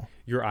eyeball.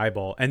 Your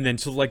eyeball, and then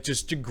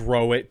to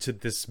grow it to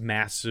this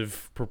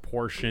massive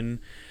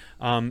proportion,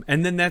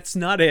 and then that's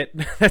not it.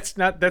 It's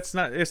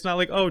not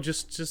like, oh,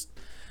 just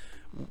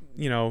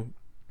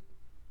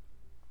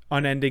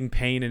unending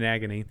pain and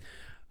agony,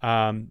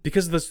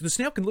 because the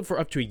snail can live for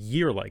up to a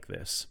year like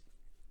this.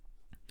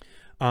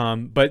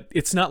 But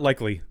it's not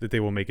likely that they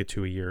will make it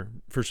to a year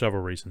for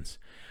several reasons.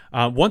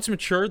 Once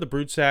mature, the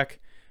broodsac,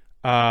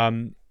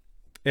 and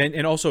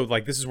also,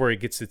 like, this is where it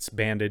gets its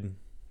banded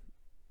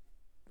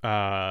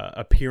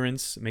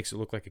appearance. It makes it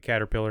look like a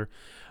caterpillar,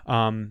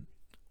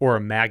 or a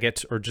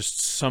maggot, or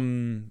just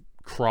some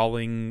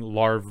crawling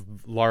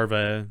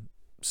larva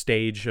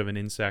stage of an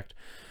insect.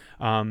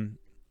 And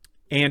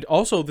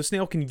also, the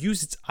snail can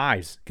use its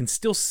eyes, can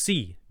still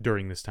see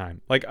during this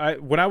time. Like,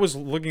 when I was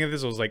looking at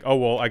this, I was like, oh,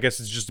 well, I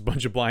guess it's just a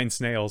bunch of blind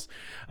snails.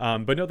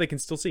 But no, they can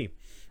still see.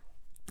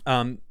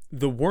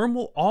 The worm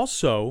will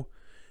also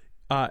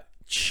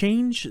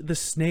change the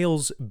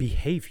snail's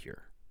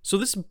behavior. So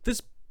this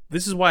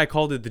is why I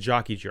called it the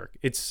jockey jerk.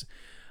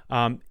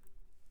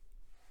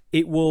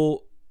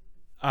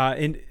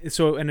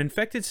 So an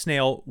infected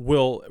snail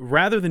will,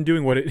 rather than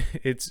doing what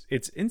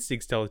its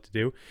instincts tell it to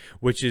do,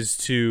 which is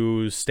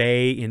to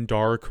stay in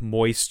dark,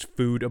 moist,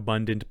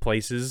 food-abundant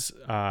places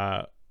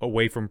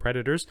away from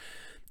predators,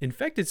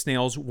 infected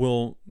snails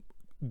will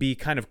be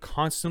kind of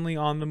constantly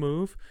on the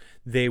move.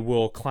 They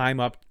will climb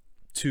up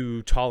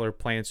to taller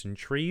plants and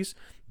trees.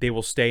 They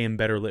will stay in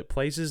better lit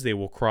places. They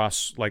will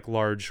cross like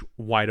large,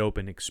 wide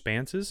open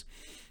expanses.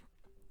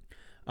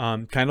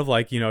 Kind of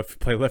like, if you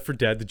play Left 4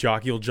 Dead, the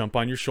jockey will jump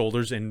on your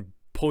shoulders and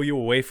pull you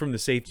away from the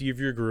safety of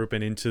your group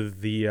and into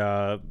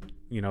the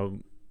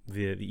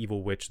the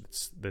evil witch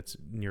that's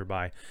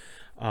nearby.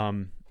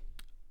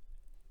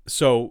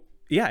 So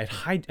yeah, it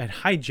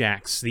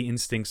hijacks the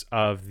instincts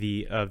of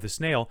the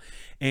snail,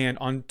 and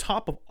on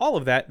top of all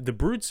of that, the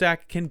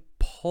broodsac can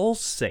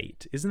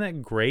pulsate. Isn't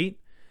that great?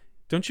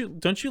 Don't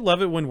you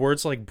love it when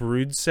words like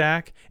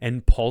broodsac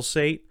and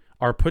pulsate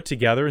are put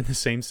together in the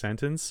same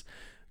sentence?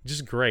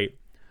 Just great.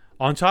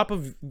 On top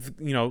of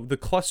the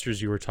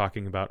clusters you were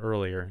talking about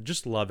earlier,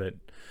 just love it.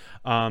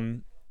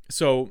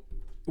 So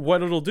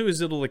what it'll do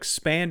is it'll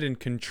expand and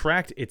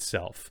contract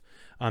itself.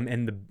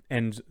 And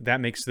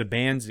that makes the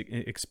bands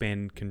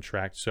expand and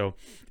contract. So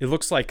it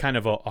looks like kind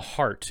of a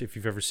heart, if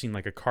you've ever seen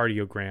like a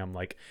cardiogram,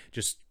 like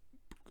just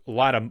a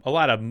lot of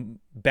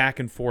back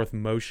and forth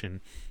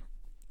motion.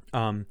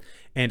 And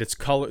its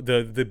color,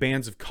 the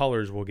bands of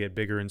colors will get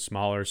bigger and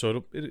smaller.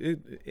 So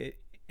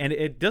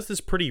it does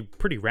this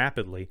pretty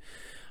rapidly.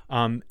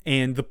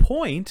 And the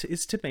point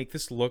is to make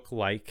this look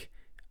like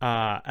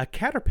a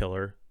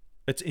caterpillar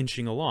that's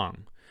inching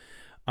along.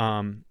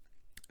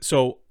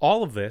 So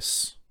all of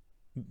this,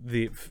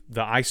 the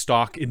eye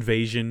stalk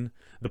invasion,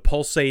 the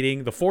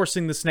pulsating, the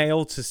forcing the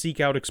snail to seek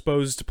out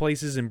exposed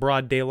places in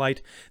broad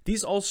daylight,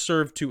 these all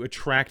serve to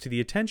attract the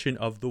attention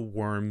of the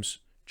worm's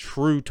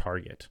true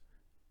target,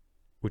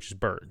 which is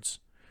birds.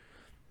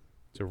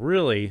 So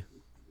really,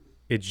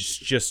 it's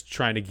just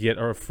trying to get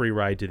a free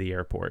ride to the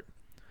airport.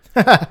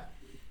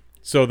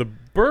 So the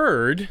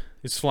bird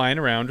is flying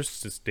around,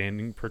 just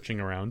standing,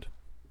 perching around.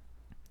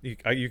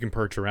 You can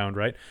perch around,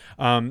 right?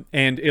 And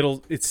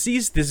it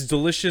sees this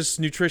delicious,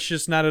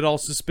 nutritious, not at all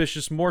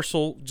suspicious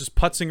morsel just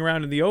putzing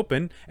around in the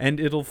open, and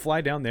it'll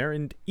fly down there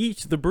and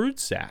eat the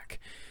broodsac,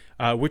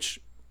 which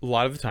a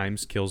lot of the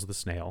times kills the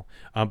snail.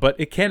 But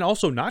it can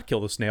also not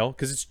kill the snail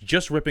because it's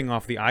just ripping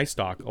off the eye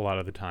stalk a lot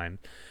of the time.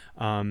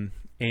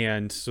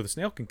 And so the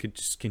snail can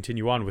just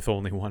continue on with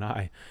only one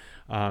eye.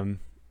 And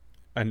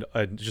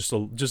just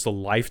a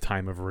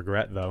lifetime of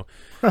regret, though.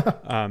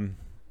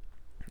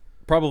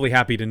 Probably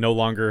happy to no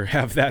longer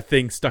have that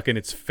thing stuck in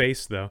its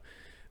face, though.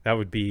 That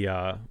would be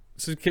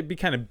so it could be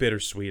kind of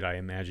bittersweet, I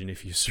imagine,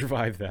 if you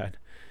survive that.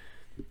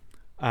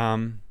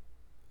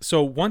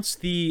 So once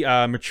the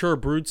mature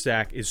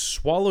broodsac is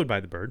swallowed by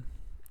the bird,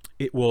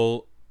 it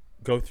will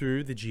go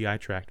through the GI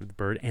tract of the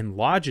bird and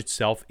lodge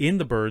itself in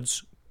the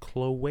bird's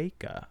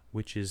cloaca,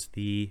 which is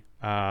the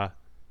end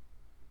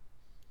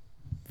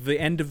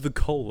of the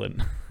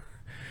colon,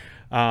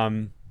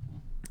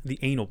 the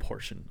anal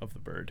portion of the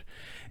bird.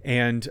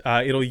 And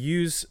it'll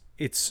use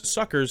its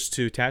suckers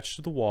to attach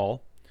to the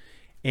wall,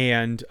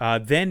 and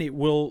then it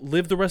will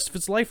live the rest of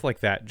its life like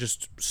that,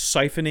 just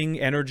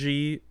siphoning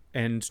energy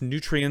and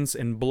nutrients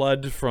and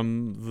blood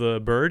from the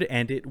bird,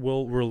 and it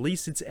will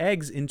release its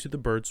eggs into the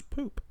bird's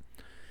poop.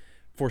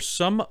 for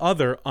some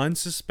other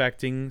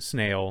unsuspecting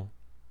snail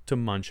to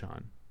munch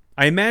on.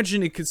 I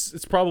imagine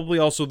it's probably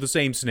also the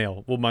same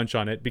snail will munch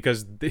on it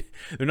because they're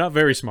not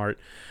very smart.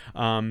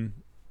 And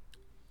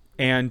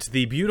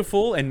the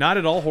beautiful and not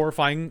at all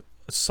horrifying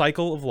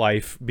cycle of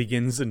life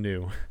begins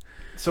anew.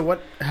 So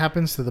what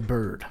happens to the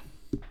bird?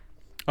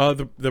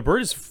 The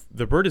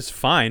bird is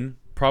fine,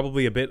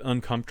 probably a bit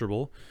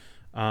uncomfortable.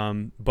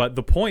 But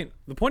the point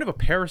of a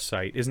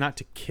parasite is not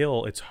to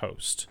kill its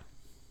host.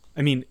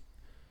 I mean,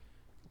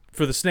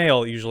 for the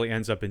snail, it usually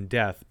ends up in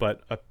death,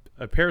 but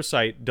a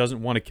parasite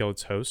doesn't want to kill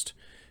its host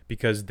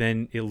because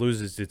then it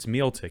loses its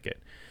meal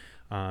ticket.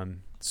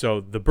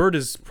 So the bird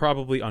is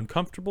probably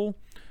uncomfortable,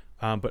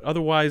 but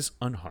otherwise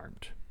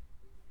unharmed.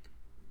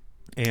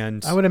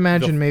 And I would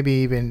imagine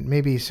maybe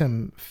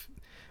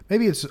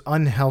it's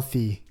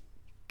unhealthy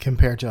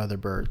compared to other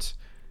birds,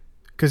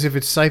 because if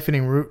it's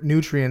siphoning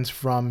nutrients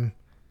from,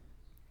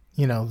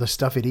 the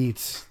stuff it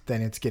eats,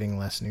 then it's getting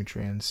less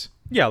nutrients.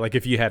 Yeah, like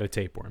if you had a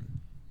tapeworm.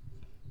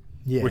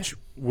 Yeah. Which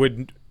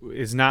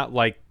is not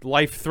like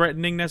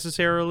life-threatening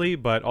necessarily,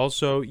 but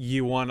also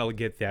you want to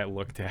get that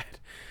looked at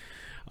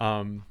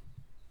and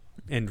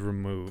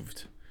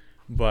removed.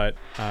 But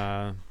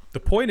the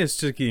point is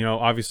to,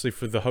 obviously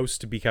for the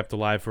host to be kept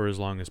alive for as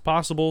long as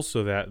possible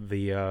so that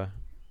the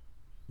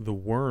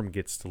worm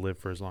gets to live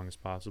for as long as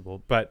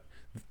possible. But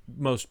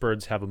most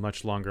birds have a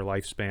much longer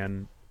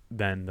lifespan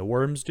than the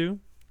worms do.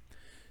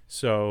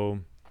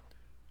 So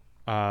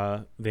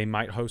they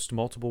might host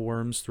multiple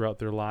worms throughout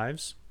their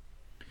lives.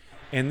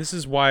 And this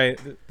is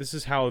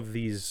how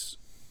these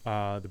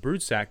the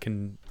broodsack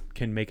can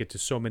make it to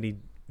so many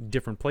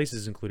different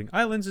places, including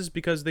islands, is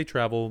because they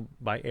travel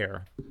by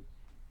air.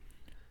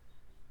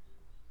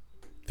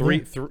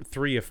 Three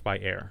if by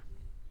air,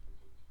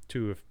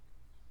 2 if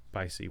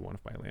by sea, 1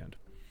 if by land.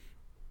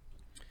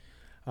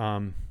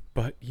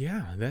 But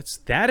yeah,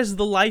 that is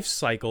the life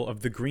cycle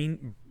of the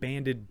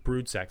green-banded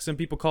broodsack. Some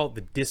people call it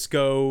the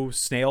disco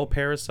snail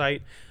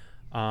parasite.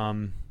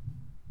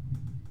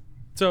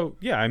 So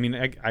yeah, I mean,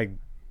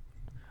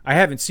 I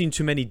haven't seen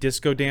too many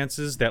disco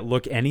dances that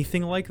look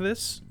anything like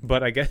this,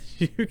 but I guess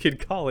you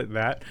could call it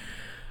that.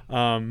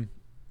 When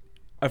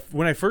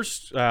I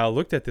first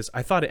looked at this,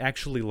 I thought it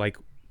actually like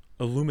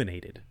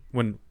illuminated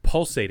when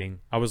pulsating.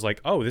 I was like,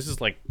 oh, this is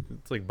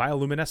it's like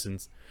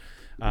bioluminescence.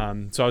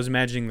 So I was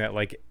imagining that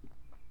like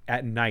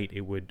at night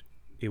it would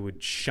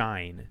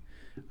shine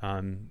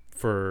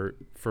for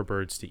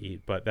birds to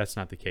eat, but that's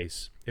not the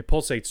case. It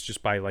pulsates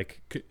just by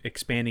like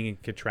expanding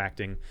and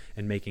contracting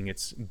and making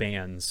its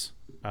bands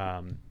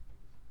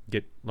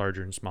get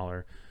larger and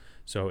smaller.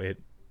 So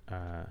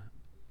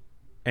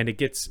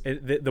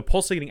the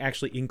pulsating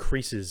actually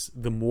increases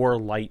the more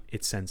light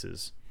it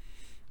senses.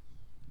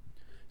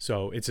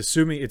 So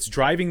it's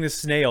driving the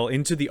snail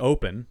into the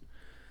open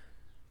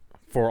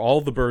for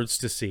all the birds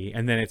to see,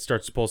 and then it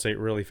starts to pulsate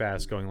really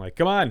fast, going like,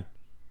 "Come on,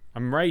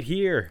 I'm right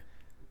here."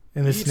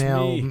 And the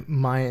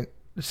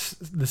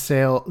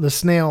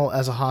snail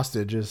as a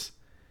hostage is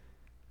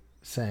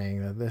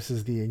saying that this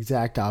is the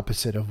exact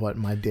opposite of what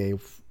my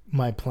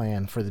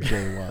plan for the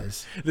day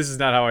was. This is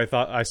not how I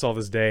thought I saw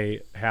this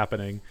day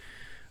happening.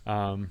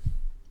 But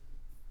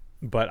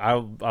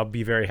I'll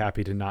be very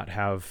happy to not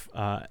have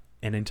an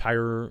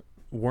entire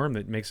worm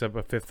that makes up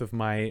 1/5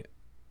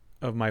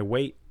 of my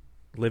weight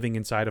living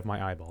inside of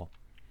my eyeball.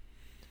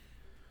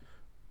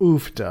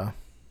 Oofta.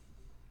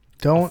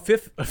 Don't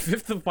a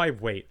fifth of my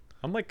weight.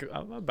 I'm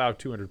about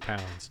 200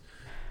 pounds.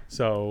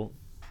 So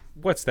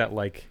what's that,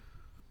 like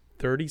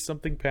 30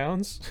 something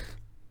pounds?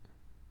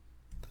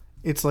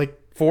 It's like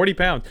 40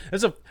 pounds.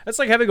 That's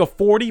like having a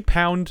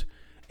 40-pound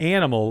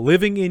animal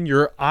living in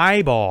your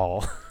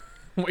eyeball.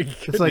 Oh my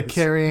goodness. It's like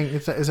carrying.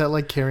 Is that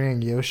like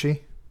carrying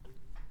Yoshi?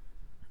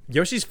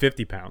 Yoshi's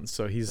 50 pounds,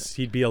 so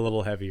he'd be a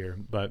little heavier.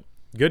 But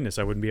goodness,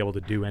 I wouldn't be able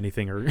to do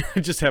anything or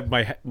just have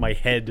my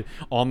head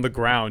on the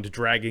ground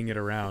dragging it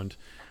around.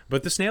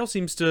 But the snail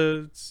seems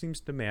to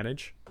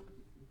manage.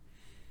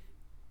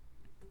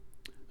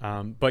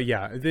 But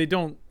yeah,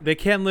 they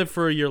can live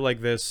for a year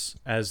like this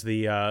as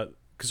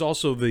because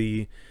also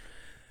the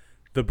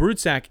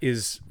broodsack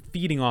is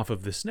feeding off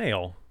of the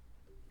snail,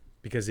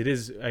 because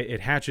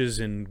it hatches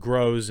and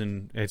grows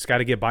and it's got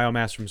to get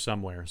biomass from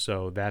somewhere.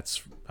 So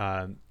that's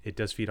it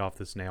does feed off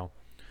the snail.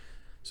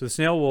 So the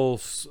snail will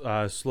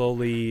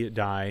slowly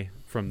die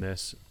from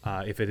this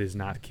if it is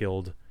not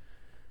killed.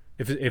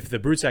 If the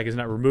broodsack is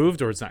not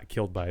removed or it's not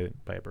killed by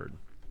a bird.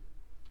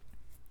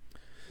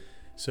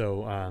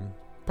 So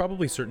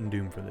probably certain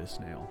doom for this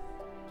snail.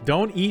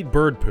 Don't eat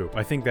bird poop.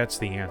 I think that's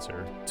the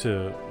answer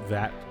to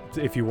that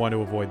if you want to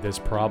avoid this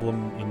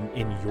problem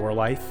in your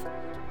life.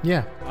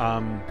 Yeah.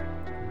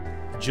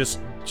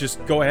 Just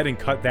go ahead and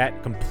cut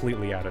that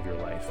completely out of your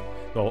life.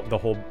 The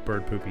whole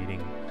bird poop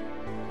eating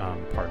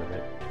part of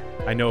it.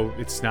 I know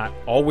it's not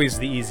always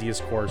the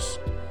easiest course,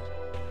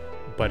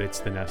 but it's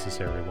the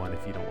necessary one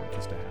if you don't want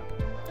this to happen.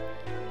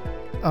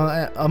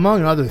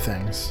 Among other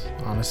things,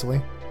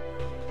 honestly.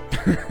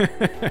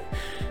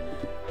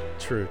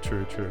 True.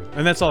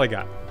 And that's all I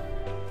got.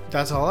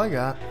 That's all I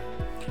got.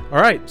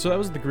 All right, so that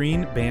was the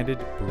Green Banded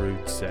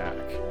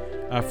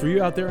Broodsack. For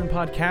you out there in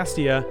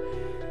Podcastia,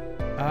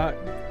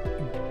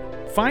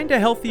 find a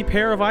healthy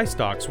pair of eye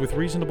stalks with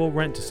reasonable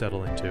rent to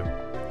settle into.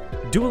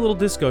 Do a little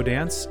disco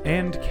dance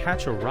and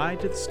catch a ride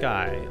to the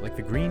sky like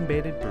the Green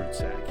Banded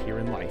Broodsack here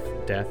in Life,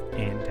 Death,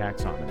 and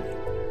Taxonomy.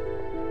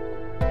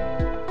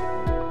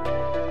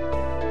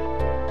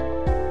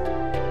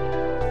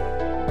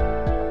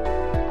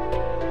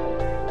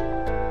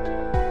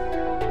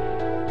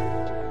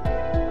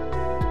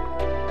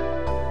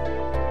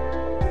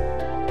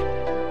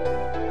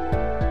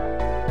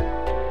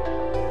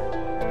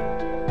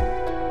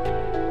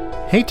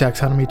 Hey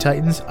Taxonomy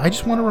Titans, I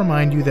just want to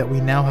remind you that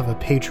we now have a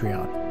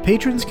Patreon.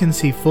 Patrons can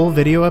see full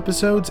video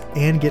episodes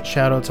and get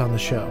shoutouts on the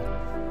show.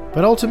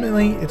 But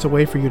ultimately, it's a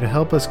way for you to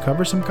help us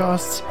cover some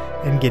costs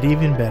and get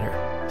even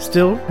better.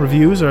 Still,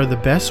 reviews are the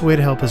best way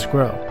to help us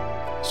grow.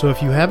 So if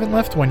you haven't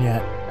left one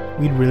yet,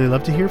 we'd really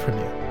love to hear from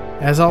you.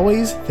 As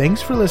always,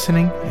 thanks for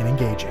listening and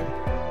engaging.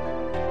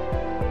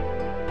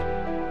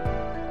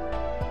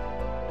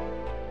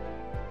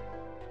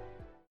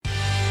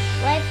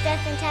 Life,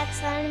 Death, and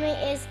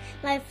Taxonomy is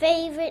my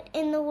favorite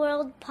in the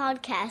world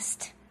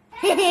podcast.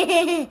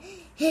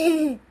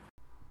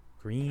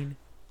 Green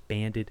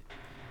Banded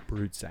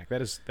Broodsack.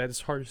 That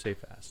is hard to say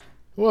fast.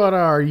 What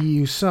are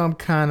you, some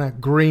kind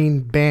of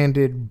green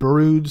banded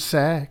brood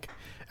sack?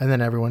 And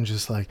then everyone's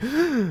just like,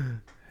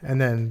 and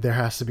then there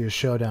has to be a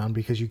showdown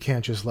because you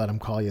can't just let them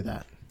call you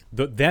that.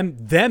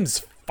 Them's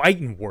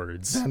fighting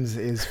words. Them's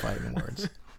is fighting words.